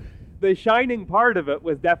well. The shining part of it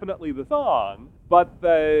was definitely the song, but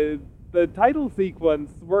the title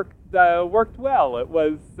sequence worked well. It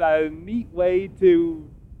was a neat way to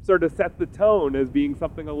sort of set the tone as being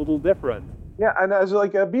something a little different. Yeah, and as a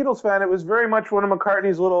Beatles fan, it was very much one of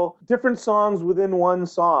McCartney's little different songs within one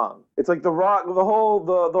song. It's like the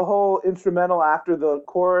whole instrumental after the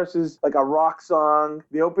chorus is like a rock song.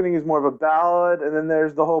 The opening is more of a ballad, and then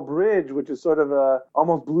there's the whole bridge, which is sort of a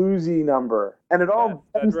almost bluesy number. And it all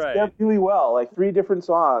blends together really well. Like 3 different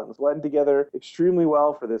songs blend together extremely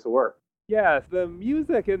well for this work. Yes, the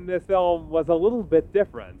music in this film was a little bit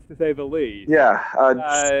different, to say the least. Yeah,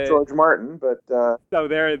 George Martin, but... So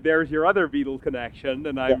there's your other Beatles connection,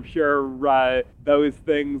 and I'm sure those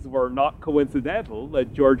things were not coincidental,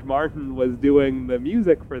 that George Martin was doing the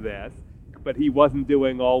music for this, but he wasn't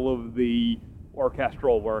doing all of the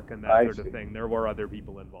orchestral work and that sort of thing. There were other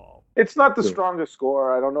people involved. It's not the strongest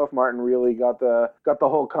score. I don't know if Martin really got the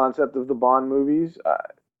whole concept of the Bond movies.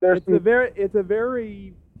 It's a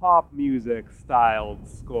very pop music styled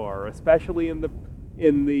score, especially in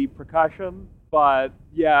the percussion. But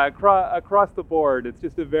yeah, across the board, it's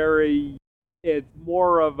just it's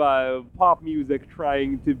more of a pop music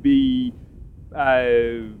trying to be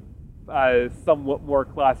somewhat more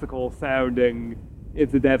classical sounding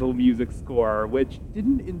incidental music score, which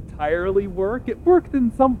didn't entirely work. It worked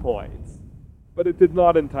in some points, but it did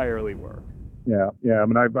not entirely work. Yeah. I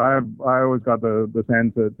mean, I always got the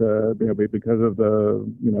sense that because of the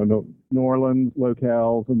New Orleans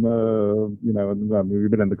locales and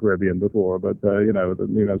we've been in the Caribbean before, but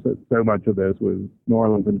so much of this was New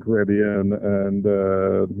Orleans and Caribbean, and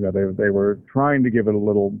they were trying to give it a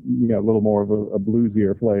little more of a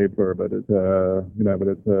bluesier flavor, but at the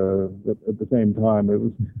same time it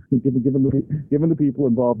was given the people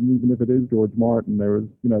involved, and even if it is George Martin, there was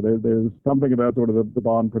there's something about sort of the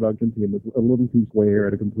Bond production team that's a little too square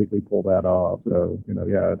to completely pull that off. So,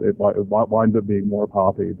 it winds up being more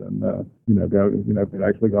poppy than, if it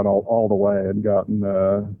actually got all the way and gotten,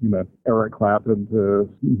 Eric Clapton to,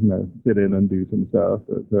 sit in and do some stuff.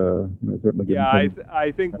 Certainly. Yeah,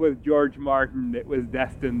 I think with George Martin, it was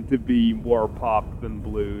destined to be more pop than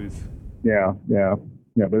blues. Yeah.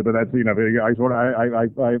 Yeah, but that's I've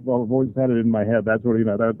always had it in my head. That's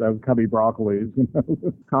that was Cubby Broccoli's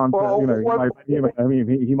concept.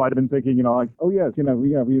 He might have been thinking oh yes, we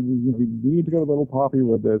need to go a little poppy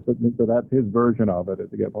with this, but so that's his version of it, is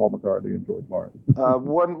to get Paul McCartney and George Martin.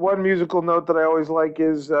 One musical note that I always like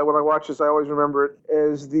is when I watch this, I always remember it,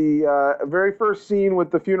 is the very first scene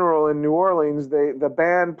with the funeral in New Orleans. The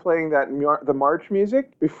band playing the march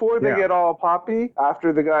music before they get all poppy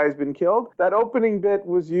after the guy's been killed. That opening bit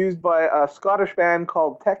was used by a Scottish band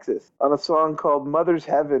called Texas on a song called Mother's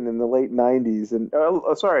Heaven in the late 90s and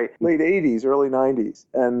late 80s, early 90s.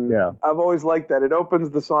 And I've always liked that. It opens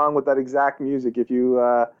the song with that exact music. If you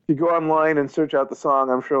go online and search out the song,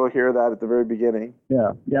 I'm sure we'll hear that at the very beginning.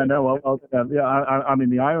 I mean,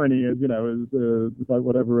 the irony is, it's like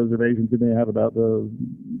whatever reservations you may have about the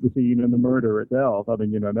scene and the murder itself. I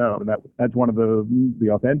mean, that's one of the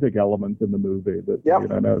authentic elements in the movie. But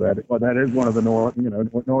that is one of the New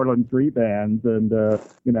Orleans street bands, and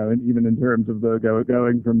and even in terms of the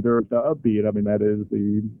going from dirt to upbeat, I mean, that is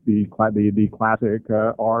the classic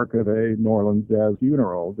arc of a New Orleans jazz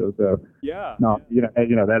funeral.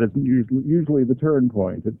 That is usually the turn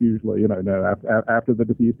point. It's usually after the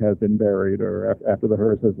deceased has been buried or after the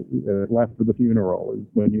hearse has left for the funeral is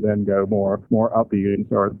when you then go more upbeat and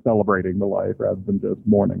start celebrating the life rather than just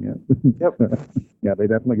mourning it. Yep. Yeah, they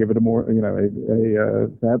definitely give it a more a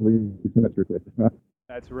sadly sinister twist.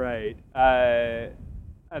 That's right.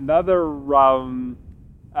 Another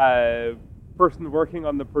person working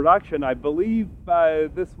on the production, I believe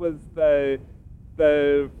this was the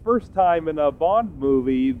first time in a Bond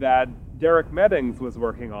movie that Derek Meddings was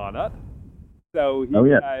working on it. So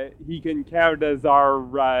he can count as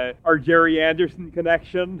our Jerry Anderson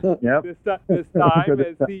connection this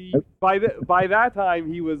time. By that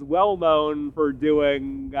time, he was well known for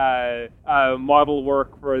doing model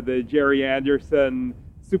work for the Jerry Anderson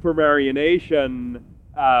Supermarionation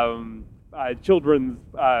children's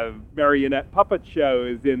marionette puppet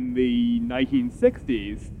shows in the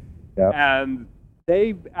 1960s. Yep. And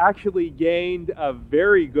they've actually gained a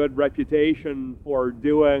very good reputation for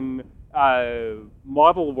doing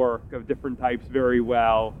model work of different types very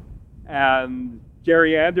well. And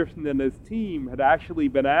Jerry Anderson and his team had actually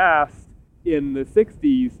been asked in the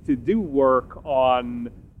 60s to do work on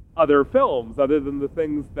other films other than the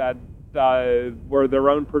things that were their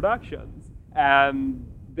own productions. And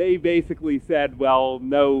they basically said, well,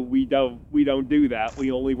 no, we don't do that.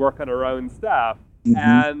 We only work on our own stuff. Mm-hmm.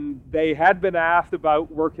 And they had been asked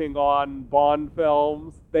about working on Bond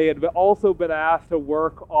films. They had also been asked to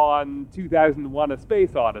work on 2001: A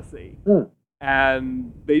Space Odyssey. Mm.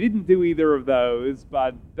 And they didn't do either of those,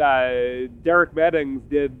 but Derek Meddings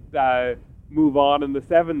did move on in the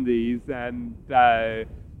 70s and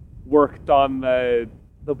worked on the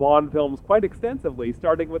Bond films quite extensively,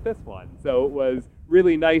 starting with this one. So it was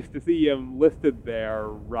really nice to see him listed there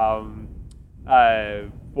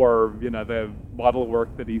for the model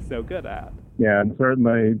work that he's so good at. Yeah, and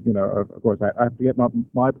certainly, of course, I have to get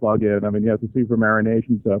my plug in. I mean, yes, the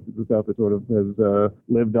Supermarionation stuff is the stuff that sort of has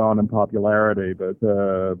lived on in popularity, but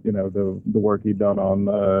the work he'd done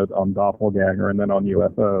on Doppelganger and then on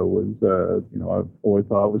UFO was, I've always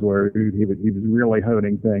thought was where he was really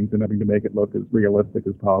honing things and having to make it look as realistic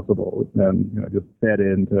as possible, and just fed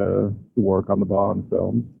into the work on the Bond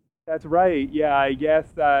films. That's right. Yeah, I guess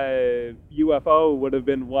UFO would have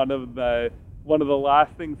been one of the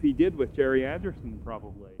last things he did with Jerry Anderson,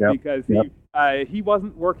 probably, because he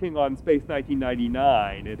wasn't working on Space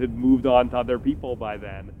 1999. It had moved on to other people by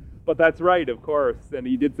then. But that's right, of course, and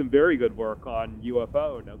he did some very good work on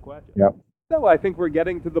UFO, no question. Yep. So I think we're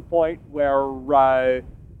getting to the point where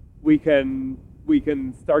we can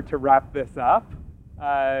start to wrap this up.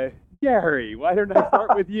 Gary, why don't I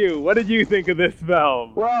start with you? What did you think of this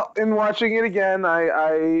film? Well, in watching it again,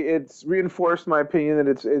 it's reinforced my opinion that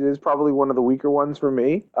it is probably one of the weaker ones for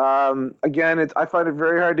me. Again, I find it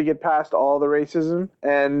very hard to get past all the racism,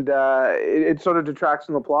 and it sort of detracts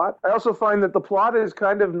from the plot. I also find that the plot is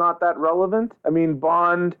kind of not that relevant. I mean,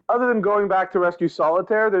 Bond, other than going back to rescue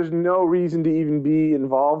Solitaire, there's no reason to even be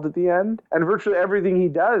involved at the end. And virtually everything he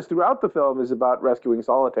does throughout the film is about rescuing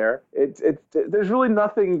Solitaire. There's really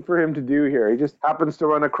nothing for him him to do here? He just happens to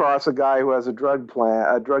run across a guy who has a drug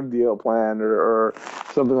deal plan, or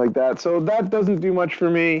something like that. So that doesn't do much for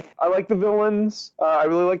me. I like the villains. I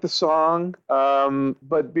really like the song.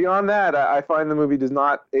 But beyond that, I find the movie does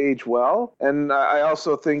not age well. And I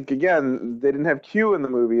also think, again, they didn't have Q in the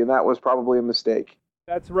movie, and that was probably a mistake.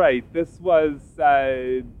 That's right. This was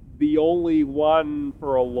the only one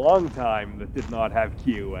for a long time that did not have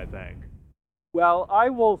Q, I think. Well, I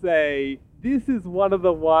will say this is one of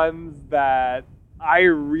the ones that I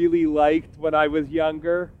really liked when I was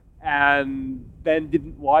younger, and then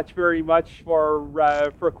didn't watch very much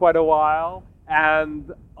for quite a while.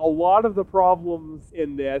 And a lot of the problems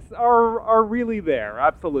in this are really there,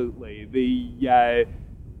 absolutely. The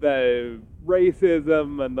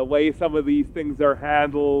racism and the way some of these things are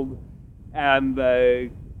handled, and the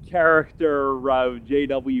character of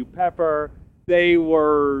J.W. Pepper, they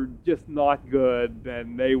were just not good,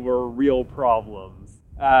 and they were real problems.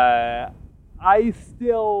 I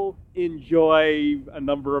still enjoy a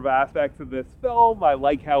number of aspects of this film. I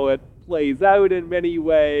like how it plays out in many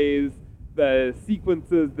ways. The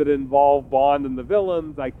sequences that involve Bond and the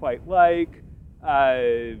villains, I quite like.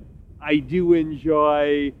 I do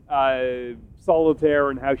enjoy Solitaire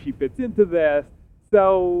and how she fits into this.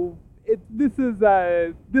 So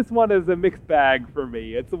this one is a mixed bag for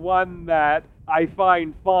me. It's one that I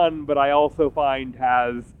find fun, but I also find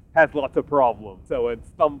has lots of problems. So it's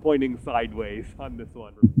thumb pointing sideways on this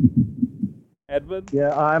one. Edmund?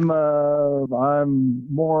 Yeah, I'm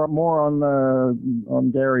more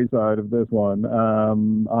on Gary's side of this one. I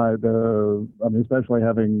mean, especially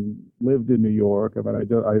having lived in New York, I mean,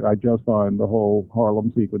 I just find the whole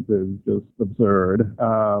Harlem sequences just absurd.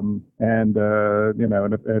 And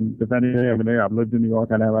if anything, I mean, I've lived in New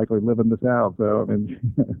York, and I actually live in the South. So I mean,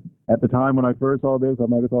 at the time when I first saw this, I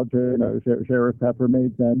might have thought, Sheriff Pepper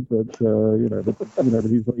made sense, but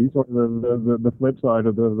he's sort of the flip side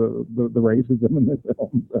of the racism in this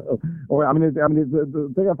film. So,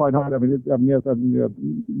 the thing I find hard,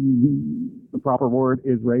 the proper word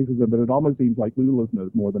is racism, but it almost seems like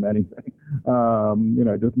cluelessness more than anything.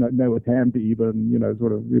 Just no attempt to even,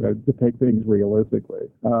 to take things realistically.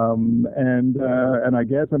 And I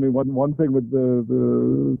guess, I mean, one thing with the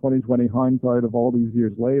 2020 hindsight of all these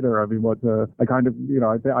years later, I mean, what I kind of,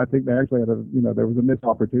 I think they actually had there was a missed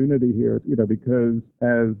opportunity here, because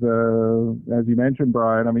as you mentioned,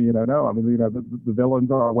 Brian, I mean, the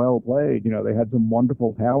villains are well played. They had some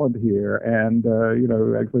wonderful talent here, and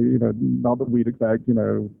actually, not that we'd expect,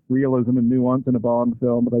 realism and nuance in a Bond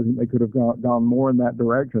film, but I think they could have gone more in that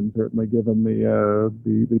direction, certainly given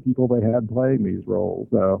the people they had playing these roles.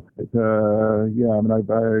 So it's I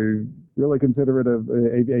really consider it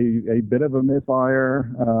a bit of a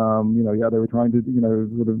misfire. They were trying to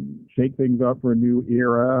sort of shake things up for a new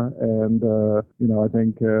era, and I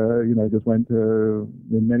think just went to,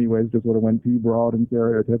 in many ways, just sort of went too broad and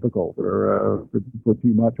stereotypical for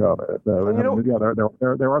too much of it. So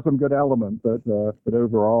there are some good elements, but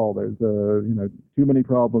overall there's too many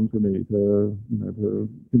problems for me to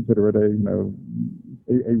consider it a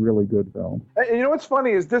really good film. And what's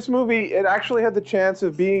funny is this movie, it actually had the chance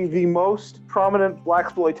of being the most prominent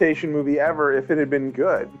blaxploitation movie ever if it had been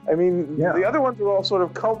good. I mean, The other ones were all sort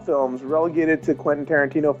of cult films relegated to Quentin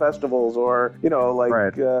Tarantino festivals or,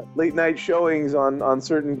 late night showings on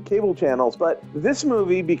certain cable channels. But this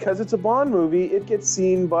movie, because it's a Bond movie, it gets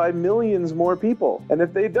seen by millions more people. And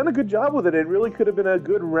if they'd done a good job with it, it really could have been a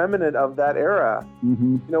good remnant of that era.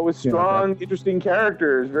 Mm-hmm. With strong, interesting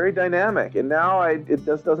characters, very dynamic. And now it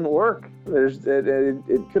just doesn't work.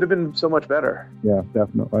 It could have been so much better. Yeah,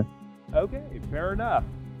 definitely. Okay, fair enough.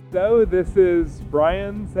 So this is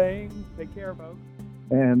Brian saying, take care, folks.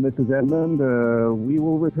 And this is Edmund. We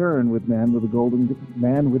will return with Man with the Golden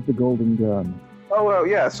Gun. Oh, well,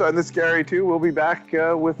 yeah. So, and this is Gary, too. We'll be back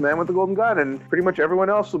with Man with the Golden Gun, and pretty much everyone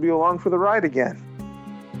else will be along for the ride again.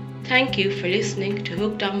 Thank you for listening to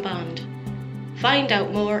Hooked on Bond. Find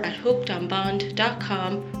out more at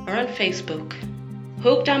hookedonbond.com or on Facebook.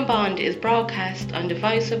 Hooked on Bond is broadcast on the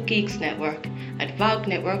Voice of Geeks network at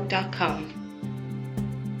vognetwork.com.